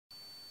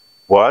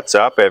What's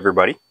up,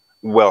 everybody?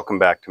 Welcome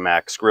back to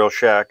Mac's Grill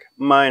Shack.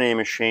 My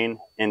name is Shane,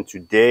 and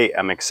today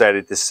I'm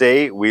excited to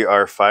say we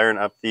are firing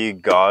up the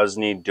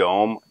Gozney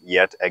Dome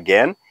yet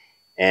again.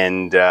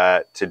 And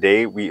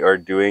today we are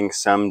doing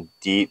some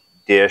deep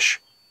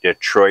dish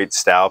Detroit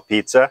style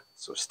pizza,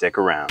 so stick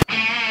around.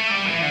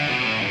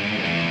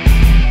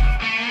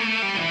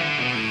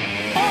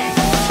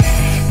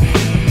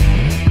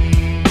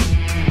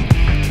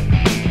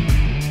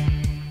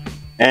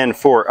 And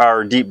for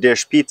our deep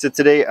dish pizza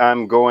today,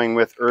 I'm going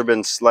with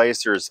Urban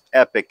Slicer's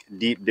Epic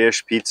Deep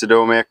Dish Pizza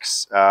Dough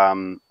Mix.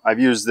 I've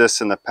used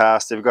this in the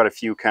past. They've got a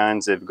few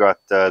kinds. They've got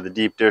the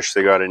deep dish,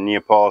 they got a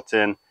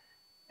Neapolitan,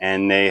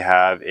 and they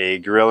have a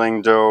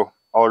grilling dough.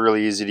 All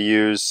really easy to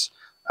use.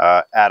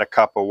 Add a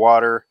cup of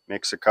water,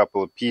 mix a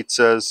couple of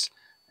pizzas,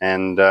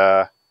 and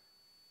I'm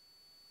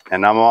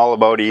all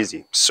about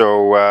easy.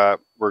 So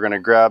we're going to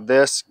grab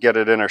this, get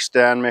it in our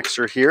stand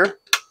mixer here.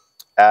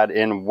 Add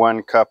in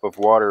 1 cup of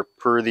water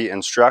per the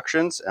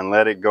instructions and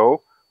let it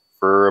go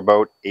for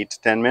about 8 to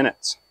 10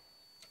 minutes.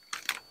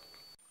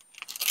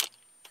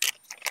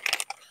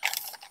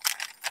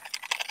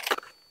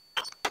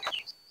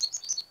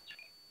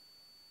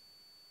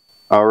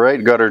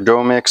 Alright, got our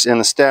dough mix in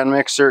the stand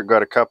mixer,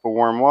 got a cup of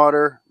warm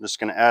water. I'm just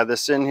going to add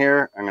this in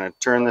here. I'm going to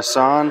turn this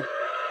on.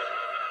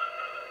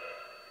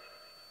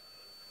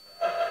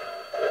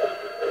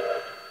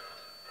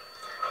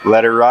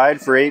 Let it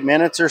ride for 8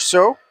 minutes or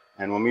so.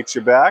 And we'll meet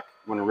you back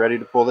when we're ready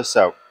to pull this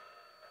out.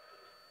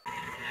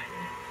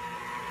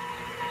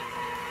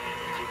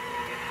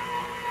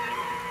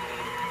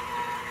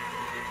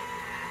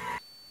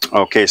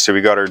 Okay, so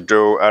we got our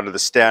dough out of the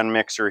stand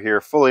mixer here,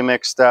 fully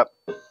mixed up.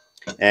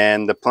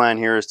 And the plan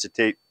here is to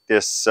take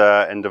this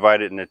and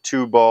divide it into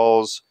 2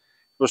 balls.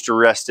 Supposed to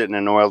rest it in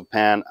an oiled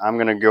pan. I'm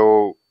going to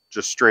go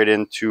just straight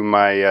into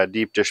my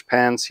deep dish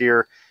pans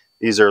here.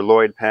 These are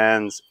Lloyd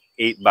Pans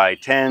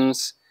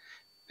 8x10s.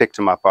 Picked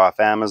them up off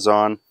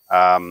Amazon.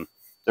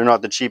 They're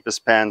not the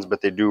cheapest pans, but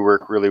they do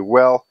work really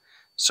well.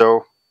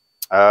 So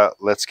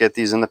let's get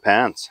these in the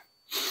pans.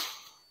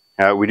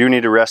 We do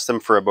need to rest them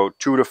for about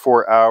 2 to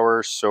 4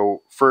 hours.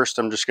 So first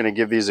I'm just going to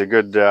give these a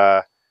good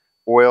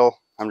oil.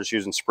 I'm just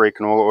using spray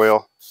canola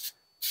oil.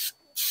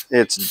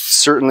 It's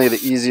certainly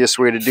the easiest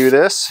way to do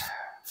this.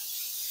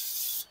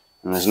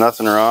 And there's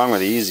nothing wrong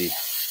with easy.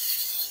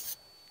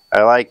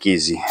 I like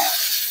easy.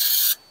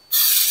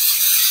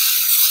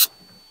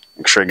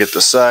 Make sure I get the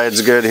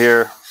sides good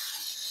here.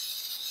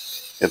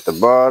 Get the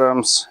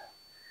bottoms.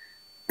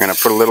 I'm going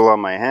to put a little on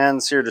my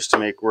hands here just to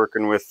make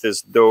working with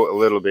this dough a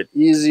little bit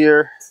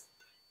easier.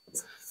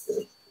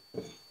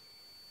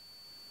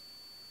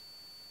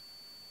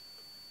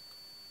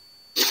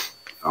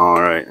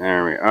 Alright,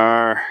 there we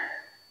are.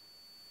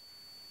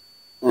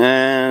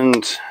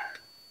 And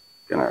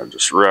I'm going to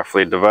just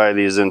roughly divide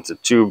these into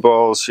 2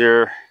 balls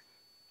here.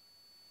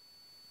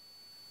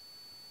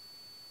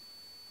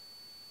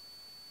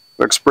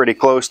 Looks pretty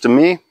close to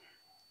me.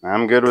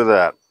 I'm good with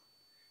that.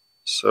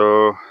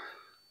 So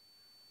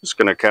just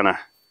going to kind of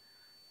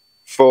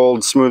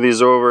fold, smooth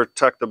these over,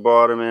 tuck the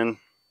bottom in.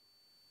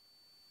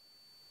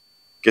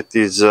 Get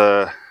these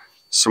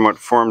somewhat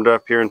formed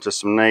up here into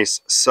some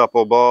nice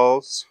supple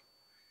balls.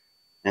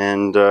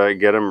 And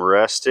get them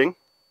resting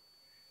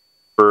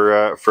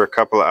for a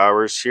couple of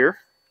hours here.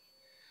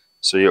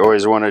 So you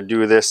always want to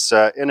do this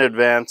in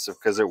advance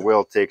because it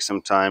will take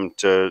some time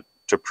to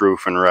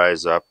proof and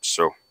rise up.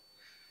 So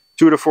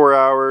 2 to 4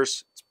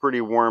 hours. It's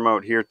pretty warm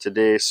out here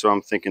today, so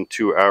I'm thinking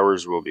 2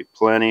 hours will be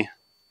plenty.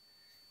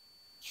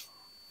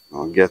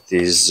 I'll get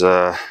these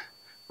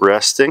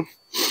resting,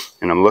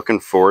 and I'm looking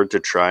forward to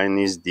trying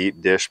these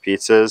deep dish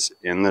pizzas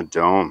in the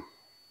dome.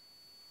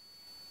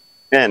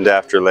 And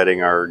after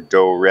letting our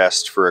dough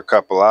rest for a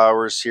couple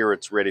hours here,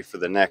 it's ready for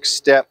the next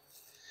step.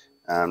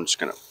 I'm just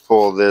going to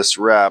pull this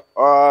wrap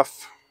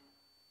off.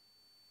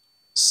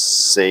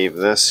 Save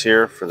this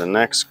here for the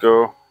next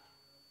go.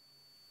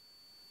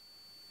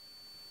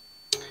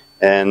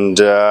 And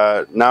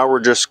now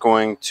we're just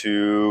going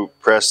to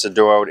press the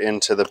dough out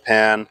into the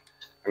pan.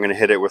 I'm going to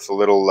hit it with a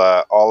little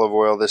olive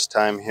oil this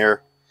time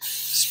here.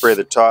 Spray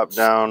the top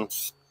down.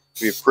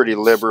 Be pretty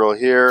liberal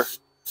here.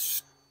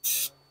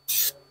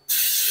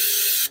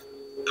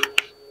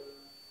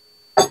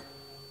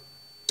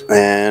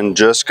 And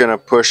just going to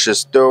push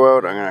this dough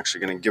out. I'm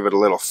actually going to give it a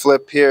little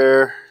flip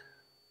here.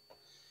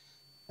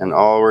 And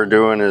all we're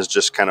doing is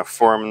just kind of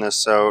forming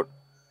this out,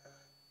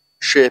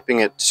 shaping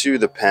it to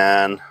the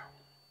pan.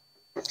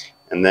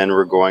 And then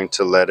we're going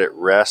to let it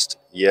rest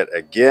yet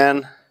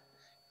again,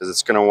 because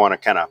it's going to want to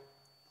kind of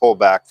pull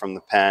back from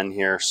the pan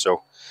here.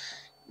 So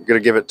I'm going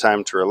to give it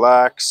time to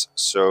relax.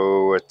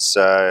 So it's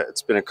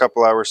been a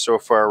couple hours so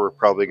far. We're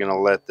probably going to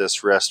let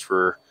this rest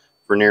for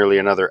nearly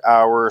another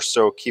hour or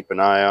so. Keep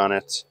an eye on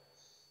it.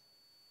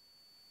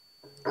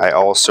 I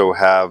also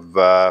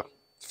have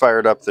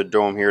fired up the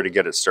dome here to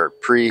get it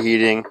start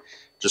preheating.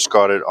 Just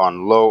got it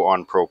on low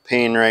on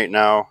propane right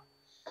now.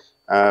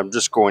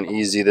 Just going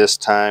easy this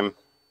time.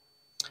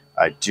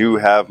 I do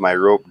have my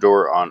rope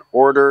door on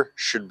order.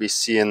 Should be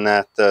seeing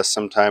that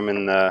sometime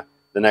in the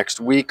the next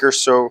week or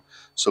so.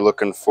 So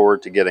looking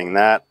forward to getting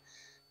that.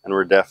 And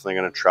we're definitely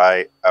going to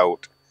try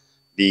out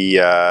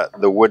the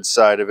wood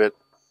side of it,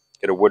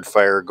 get a wood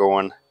fire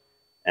going,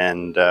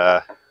 and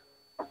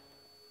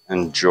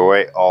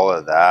enjoy all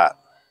of that.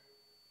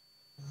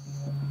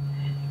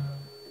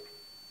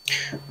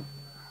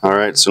 All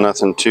right, so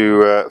nothing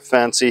too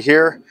fancy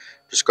here.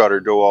 Just got our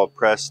dough all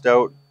pressed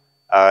out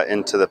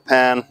into the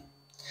pan.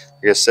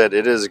 Like I said,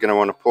 it is going to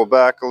want to pull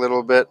back a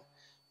little bit,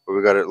 but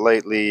we got it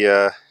lightly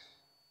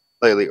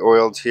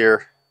oiled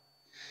here.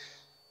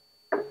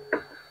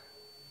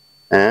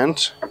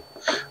 And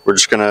we're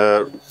just going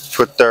to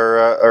put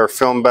our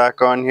film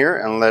back on here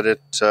and let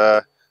it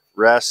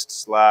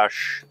rest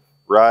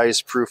 /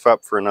 rise proof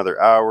up for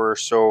another hour or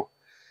so.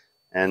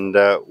 And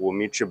we'll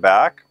meet you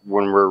back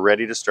when we're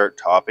ready to start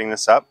topping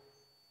this up.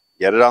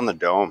 Get it on the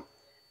dome.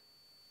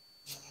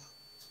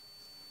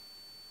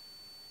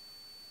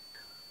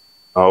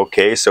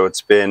 Okay, so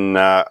it's been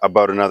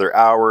about another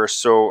hour or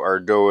so. Our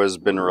dough has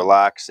been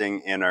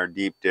relaxing in our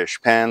deep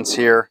dish pans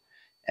here.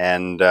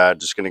 And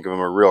just going to give them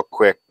a real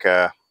quick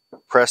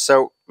press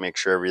out. Make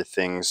sure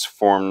everything's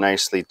formed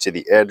nicely to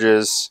the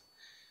edges.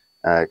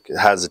 It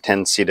has a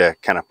tendency to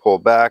kind of pull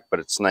back, but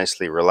it's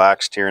nicely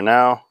relaxed here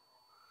now.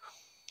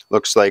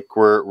 Looks like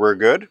we're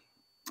good.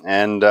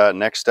 And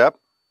next up,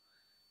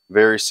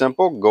 very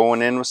simple,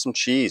 going in with some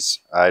cheese.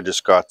 I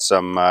just got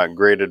some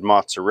grated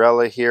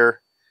mozzarella here.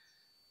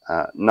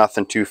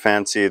 Nothing too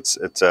fancy.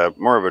 It's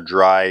more of a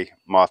dry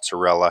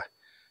mozzarella.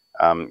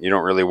 You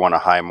don't really want a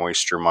high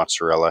moisture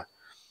mozzarella.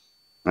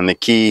 And the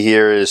key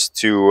here is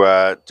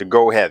to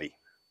go heavy.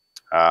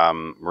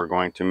 We're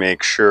going to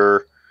make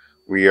sure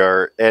we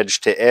are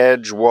edge to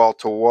edge, wall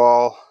to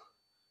wall,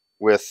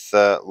 with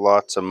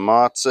lots of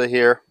mozza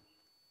here.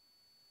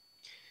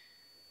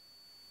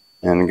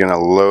 And I'm gonna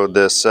load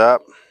this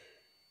up.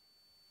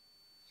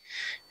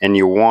 And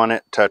you want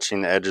it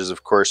touching the edges,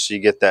 of course, so you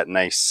get that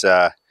nice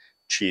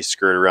cheese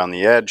skirt around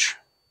the edge.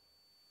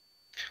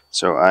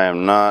 So I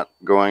am not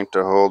going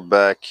to hold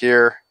back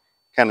here,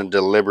 kind of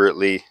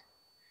deliberately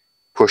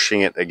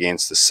pushing it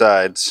against the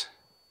sides.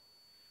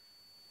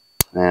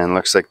 And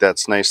looks like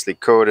that's nicely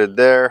coated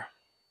there.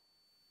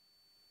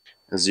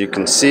 As you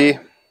can see,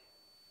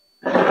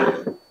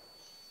 I'm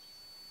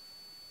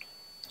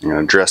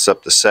going to dress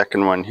up the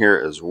second one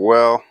here as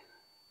well.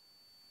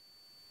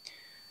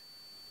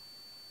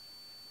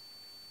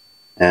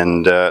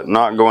 And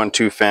not going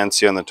too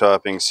fancy on the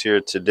toppings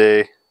here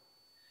today.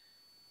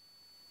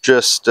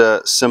 Just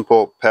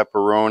simple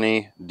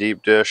pepperoni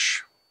deep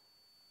dish.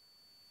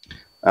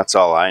 That's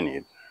all I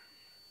need.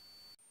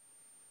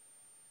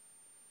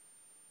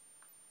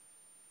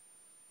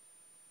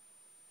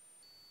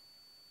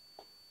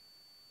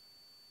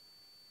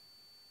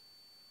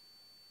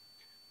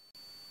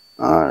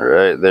 All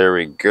right, there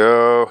we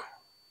go.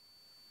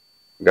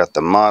 Got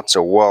the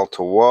mozza wall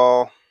to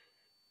wall.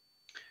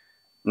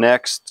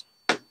 Next,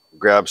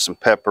 grab some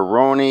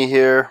pepperoni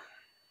here.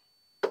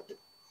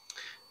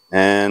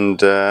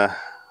 And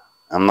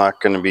I'm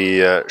not going to be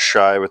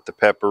shy with the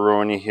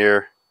pepperoni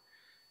here.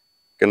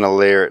 Going to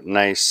layer it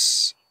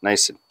nice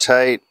and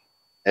tight,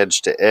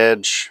 edge to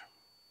edge.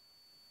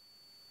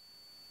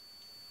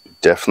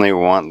 Definitely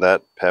want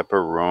that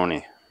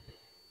pepperoni.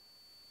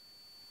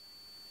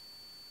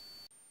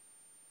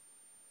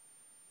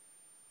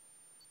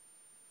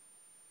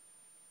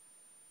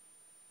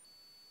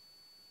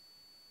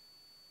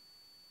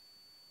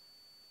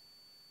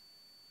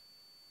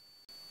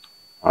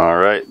 All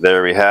right,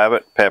 there we have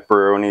it.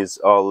 Pepperoni's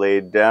all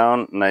laid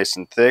down, nice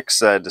and thick,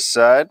 side to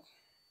side.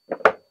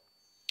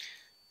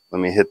 Let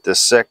me hit this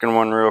second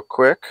one real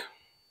quick.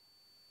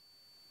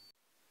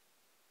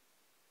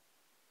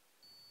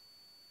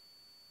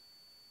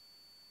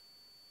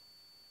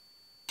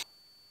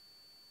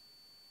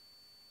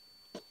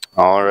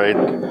 All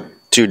right,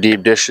 2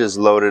 deep dishes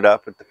loaded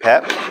up at the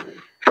pep.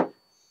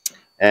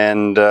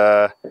 And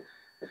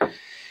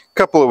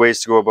couple of ways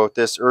to go about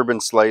this.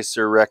 Urban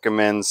Slicer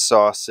recommends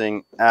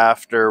saucing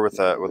after with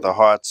a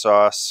hot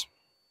sauce.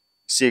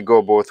 See it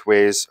go both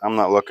ways. I'm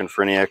not looking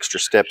for any extra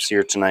steps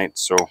here tonight,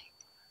 so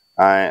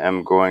I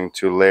am going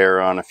to layer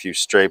on a few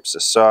stripes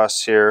of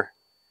sauce here.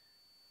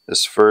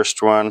 This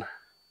first one,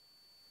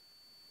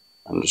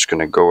 I'm just going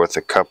to go with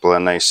a couple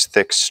of nice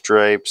thick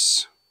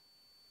stripes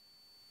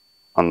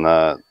on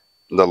the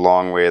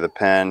long way of the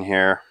pan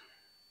here,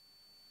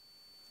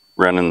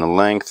 running the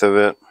length of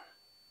it.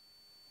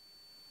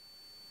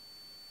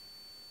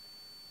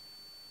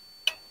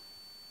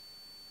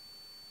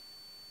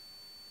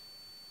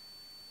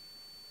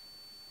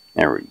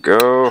 There we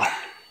go.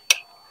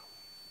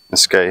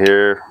 This guy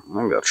here,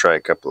 maybe I'll try a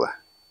couple of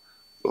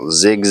little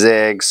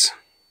zigzags.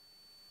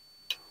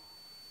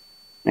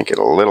 Make it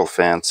a little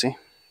fancy.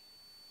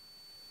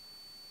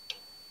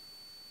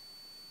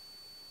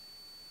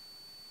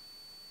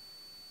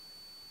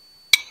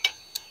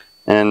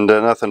 And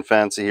nothing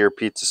fancy here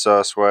pizza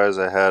sauce wise.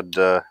 I had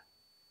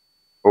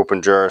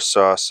open jar of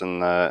sauce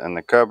in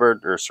the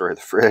cupboard, or sorry,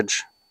 the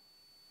fridge.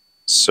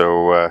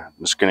 So I'm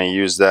just going to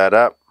use that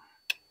up.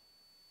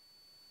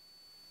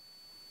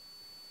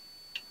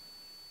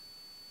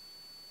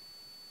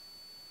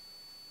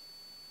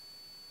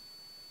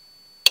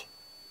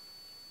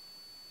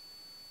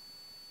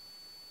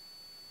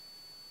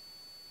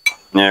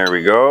 There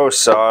we go,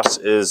 sauce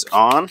is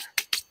on.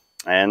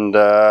 And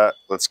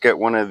let's get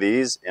one of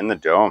these in the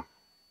dome.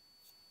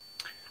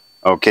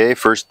 Okay,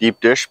 first deep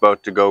dish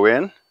about to go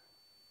in.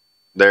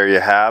 There you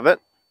have it.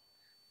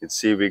 You can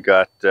see we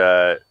got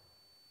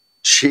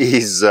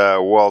cheese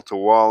wall to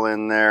wall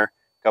in there,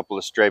 a couple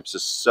of stripes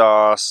of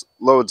sauce,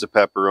 loads of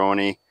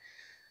pepperoni,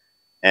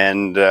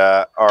 and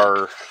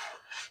our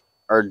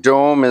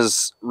dome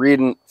is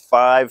reading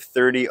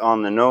 530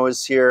 on the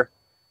nose here.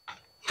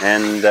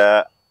 And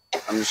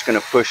I'm just going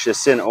to push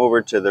this in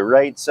over to the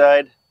right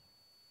side.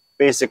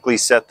 Basically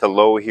set to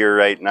low here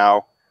right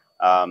now.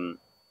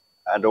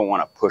 I don't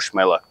want to push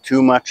my luck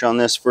too much on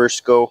this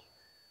first go.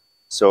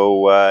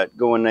 So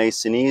going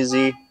nice and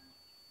easy.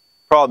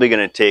 Probably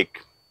going to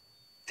take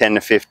 10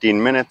 to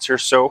 15 minutes or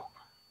so.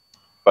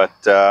 But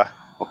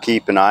we'll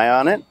keep an eye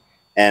on it.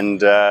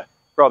 And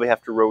probably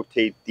have to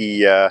rotate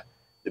the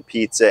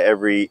pizza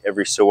every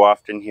so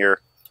often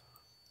here.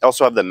 I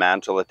also have the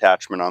mantle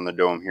attachment on the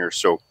dome here.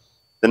 So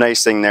the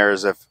nice thing there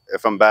is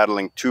if I'm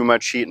battling too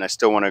much heat and I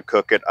still want to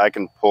cook it, I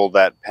can pull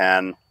that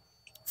pan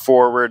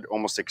forward,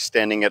 almost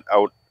extending it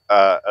out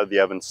of the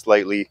oven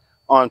slightly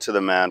onto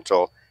the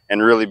mantle,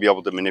 and really be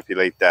able to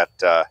manipulate that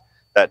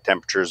that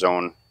temperature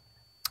zone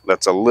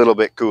that's a little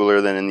bit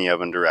cooler than in the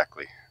oven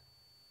directly.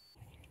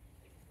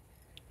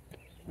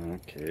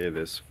 Okay,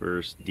 this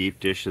first deep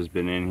dish has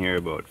been in here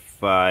about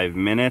 5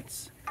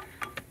 minutes.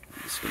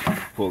 I'm just going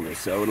to pull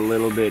this out a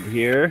little bit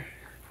here,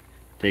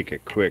 take a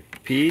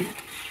quick peek.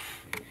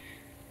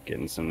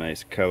 Getting some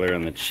nice color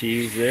on the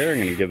cheese there. I'm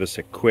going to give this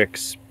a quick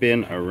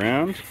spin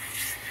around,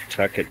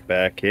 tuck it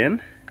back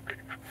in.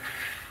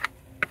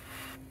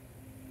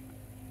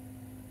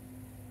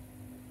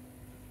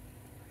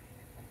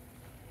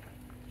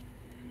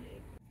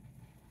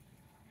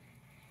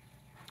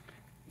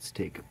 Let's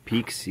take a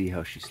peek, see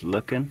how she's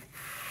looking.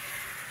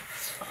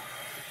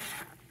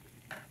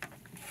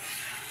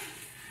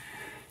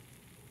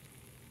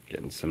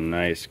 Getting some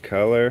nice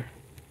color.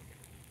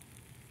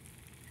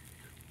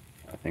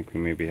 I think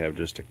we maybe have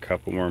just a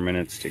couple more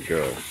minutes to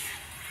go.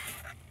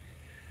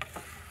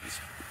 Let's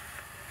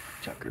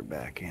tuck her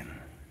back in.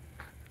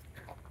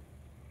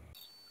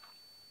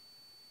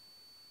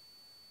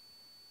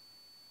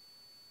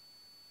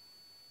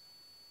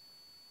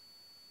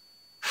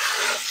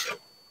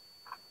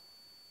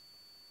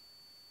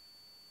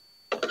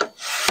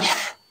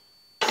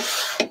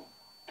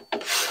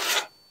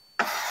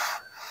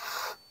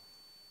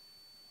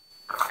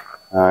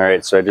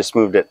 Alright, so I just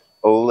moved it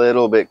a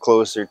little bit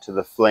closer to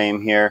the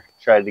flame here.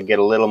 Tried to get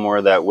a little more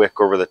of that wick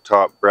over the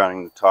top,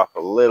 browning the top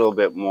a little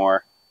bit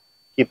more.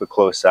 Keep a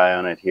close eye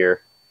on it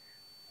here.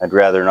 I'd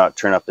rather not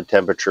turn up the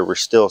temperature. We're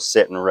still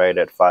sitting right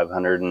at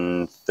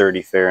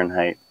 530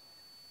 Fahrenheit.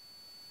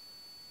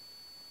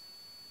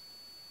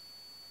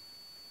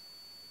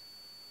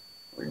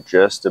 We're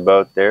just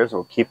about there, so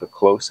we'll keep a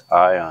close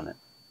eye on it.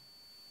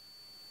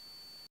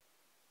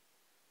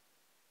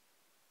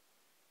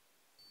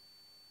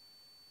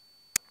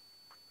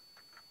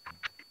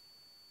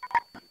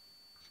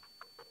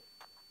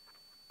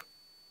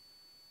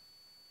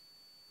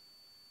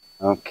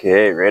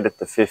 Okay, right at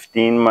the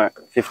 15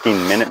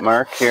 minute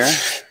mark here.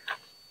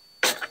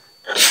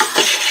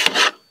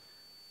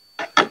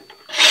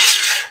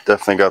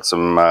 Definitely got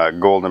some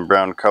golden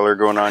brown color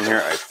going on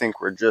here. I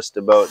think we're just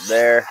about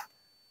there.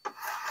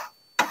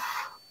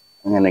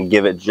 I'm going to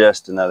give it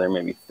just another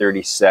maybe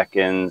 30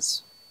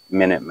 seconds,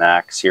 minute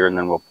max here, and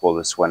then we'll pull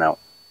this one out.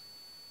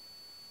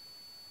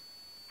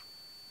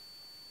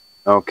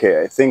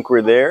 Okay, I think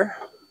we're there.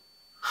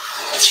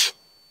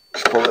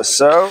 Pull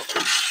this out.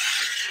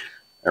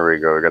 There we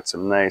go, we got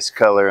some nice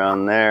color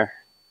on there.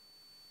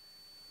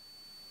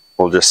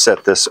 We'll just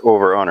set this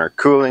over on our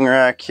cooling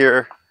rack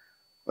here.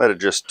 Let it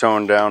just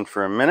tone down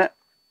for a minute.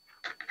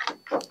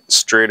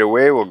 Straight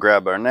away, we'll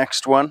grab our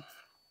next one.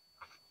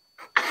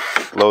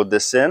 Load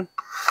this in.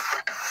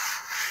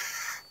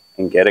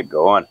 And get it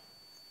going.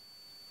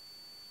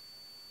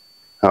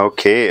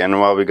 Okay, and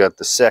while we got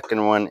the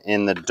second one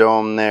in the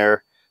dome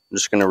there, I'm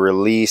just going to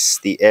release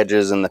the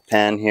edges in the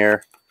pan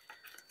here.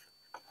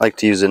 I like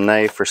to use a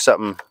knife or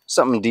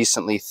something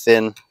decently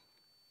thin.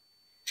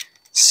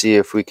 See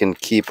if we can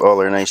keep all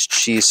our nice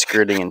cheese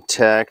skirting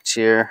intact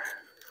here.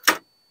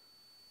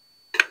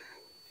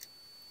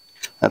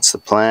 That's the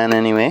plan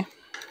anyway.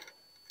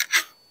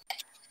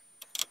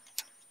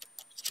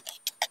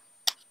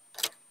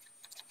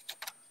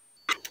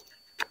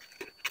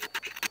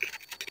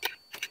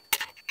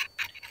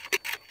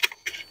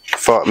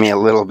 Fought me a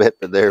little bit,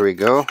 but there we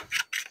go.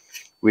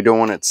 We don't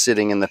want it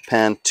sitting in the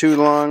pan too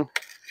long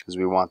because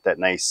we want that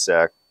nice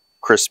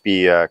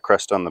crispy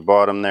crust on the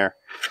bottom there.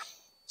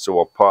 So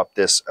we'll pop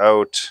this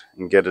out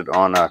and get it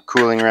on a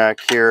cooling rack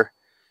here.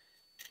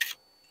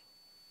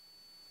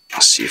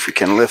 Let's see if we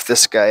can lift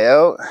this guy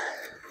out.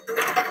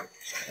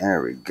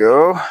 There we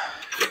go.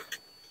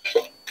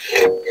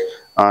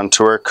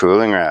 Onto our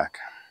cooling rack.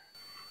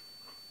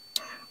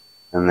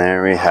 And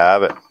there we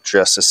have it.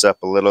 Dress this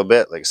up a little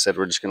bit. Like I said,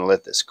 we're just going to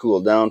let this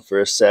cool down for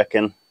a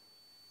second.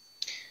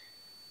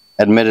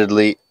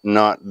 Admittedly,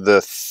 not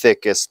the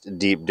thickest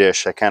deep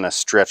dish. I kind of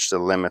stretched the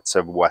limits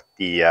of what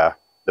the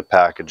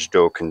packaged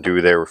dough can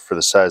do there for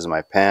the size of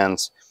my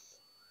pans.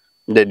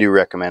 They do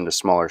recommend a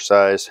smaller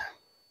size,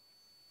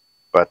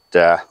 but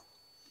I'm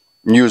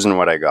using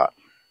what I got.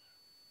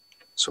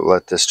 So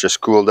let this just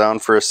cool down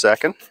for a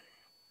second.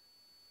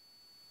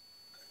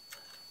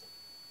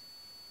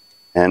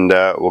 And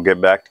we'll get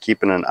back to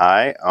keeping an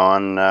eye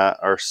on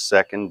our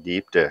second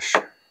deep dish.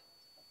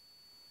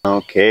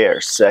 Okay,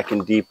 our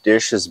second deep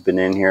dish has been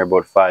in here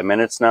about 5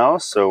 minutes now.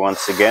 So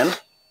once again,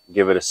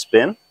 give it a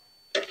spin.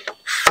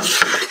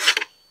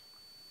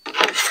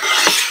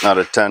 Not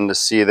a ton to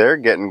see there,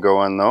 getting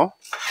going though.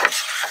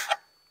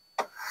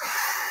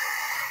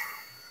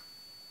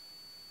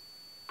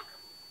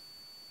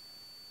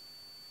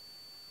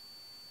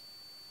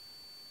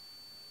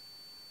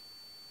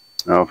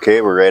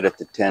 Okay, we're right at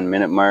the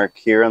 10-minute mark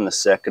here on the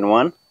second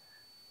one.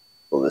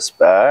 Pull this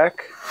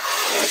back.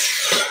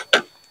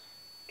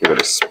 Give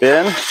it a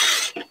spin.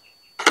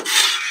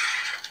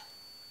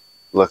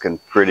 Looking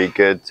pretty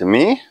good to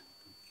me,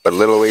 but a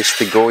little ways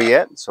to go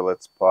yet, so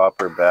let's pop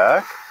her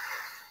back.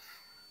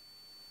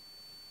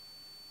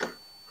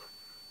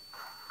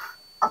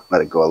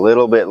 Let it go a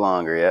little bit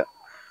longer yet.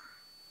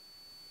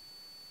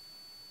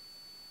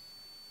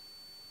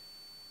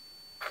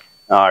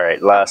 All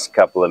right, last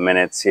couple of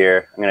minutes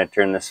here. I'm going to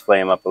turn this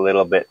flame up a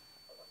little bit.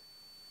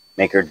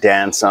 Make her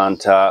dance on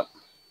top.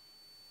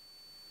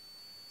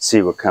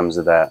 See what comes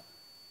of that.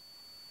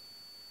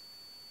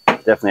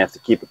 Definitely have to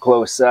keep a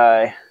close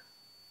eye.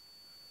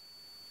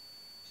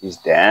 She's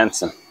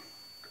dancing.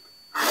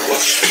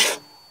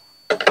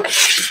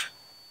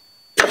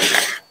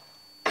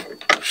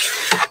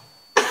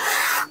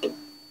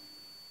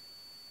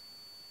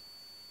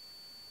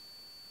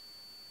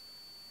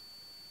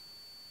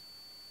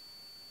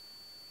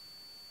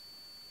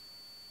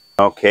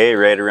 Okay,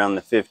 right around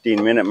the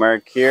 15-minute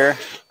mark here.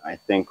 I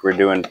think we're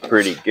doing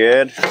pretty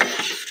good.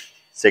 Let's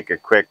take a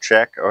quick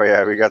check. Oh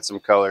yeah, we got some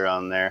color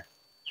on there.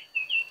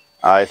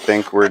 I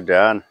think we're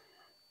done.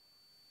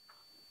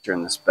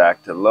 Turn this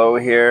back to low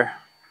here.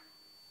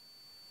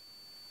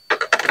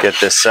 Get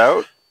this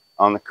out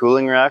on the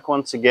cooling rack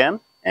once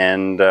again,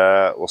 and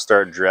we'll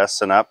start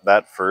dressing up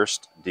that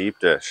first deep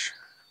dish.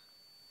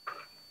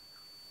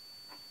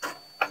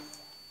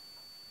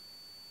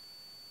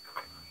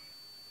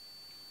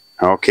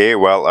 Okay,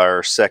 well,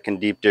 our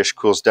second deep dish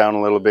cools down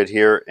a little bit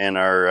here in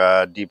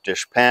our deep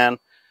dish pan.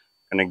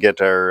 Gonna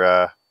get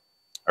our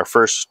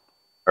first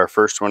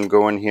one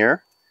going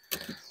here.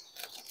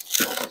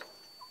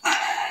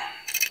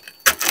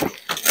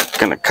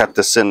 Gonna cut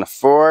this into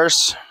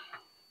fours.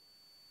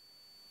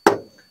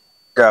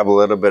 Grab a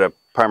little bit of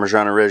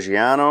Parmesan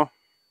Reggiano.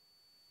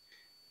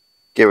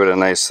 Give it a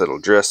nice little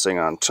dressing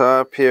on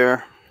top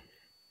here.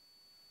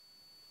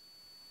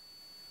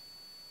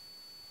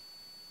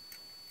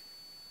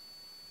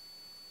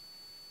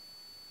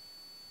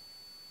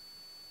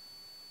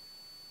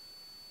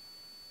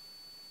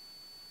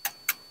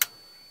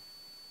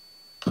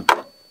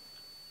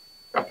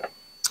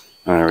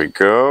 There we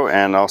go,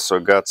 and also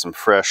got some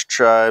fresh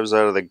chives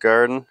out of the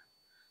garden,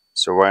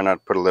 so why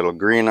not put a little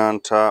green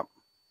on top?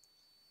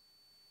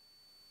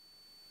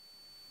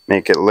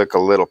 Make it look a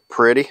little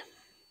pretty.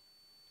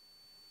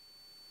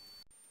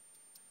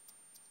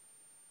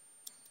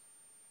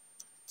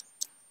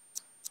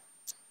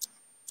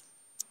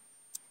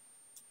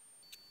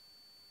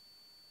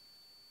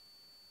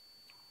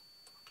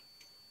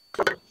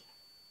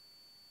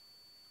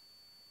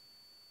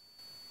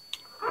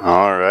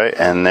 All right,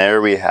 and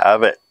there we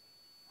have it.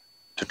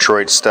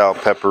 Detroit style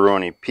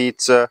pepperoni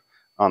pizza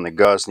on the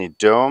Gozney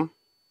Dome.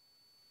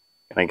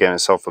 Gonna get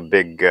myself a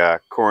big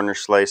corner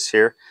slice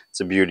here. It's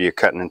the beauty of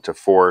cutting into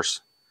fours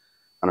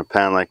on a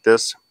pan like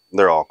this.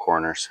 They're all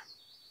corners.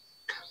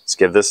 Let's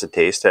give this a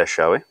taste test,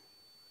 shall we?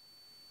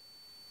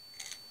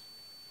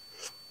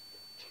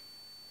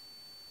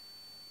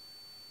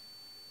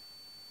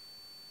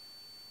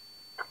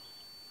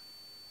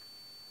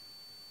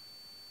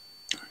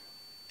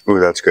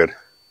 Ooh, that's good.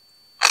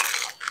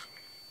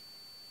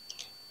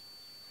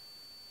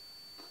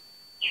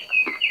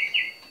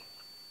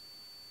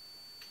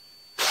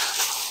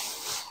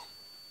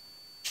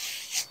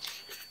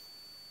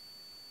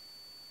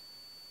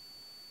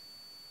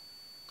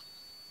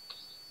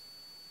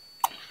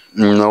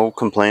 No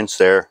complaints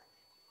there.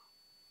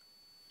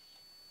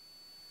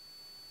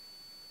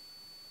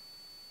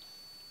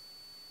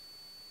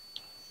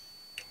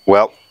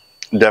 Well,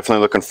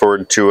 definitely looking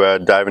forward to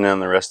diving in on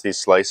the rest of these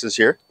slices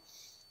here.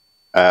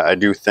 I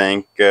do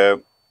thank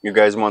you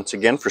guys once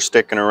again for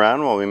sticking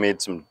around while we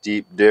made some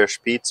deep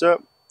dish pizza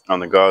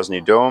on the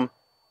Gozney Dome.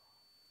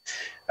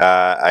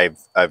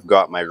 I've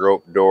got my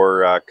rope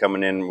door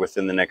coming in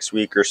within the next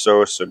week or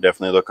so, so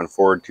definitely looking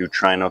forward to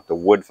trying out the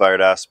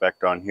wood-fired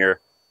aspect on here.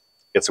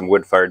 Get some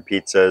wood-fired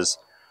pizzas.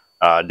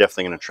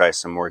 Definitely going to try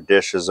some more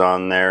dishes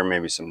on there,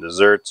 maybe some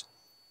desserts.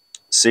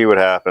 See what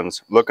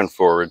happens. Looking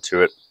forward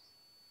to it.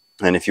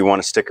 And if you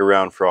want to stick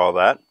around for all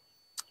that,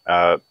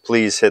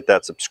 please hit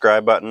that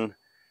subscribe button.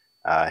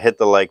 Hit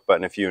the like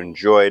button if you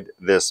enjoyed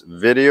this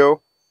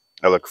video.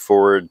 I look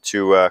forward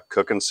to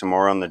cooking some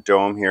more on the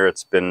Dome here.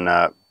 It's been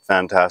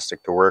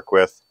fantastic to work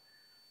with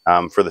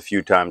for the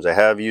few times I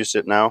have used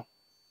it now.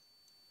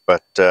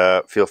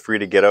 But feel free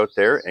to get out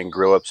there and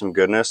grill up some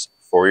goodness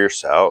for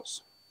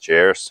yourselves.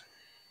 Cheers.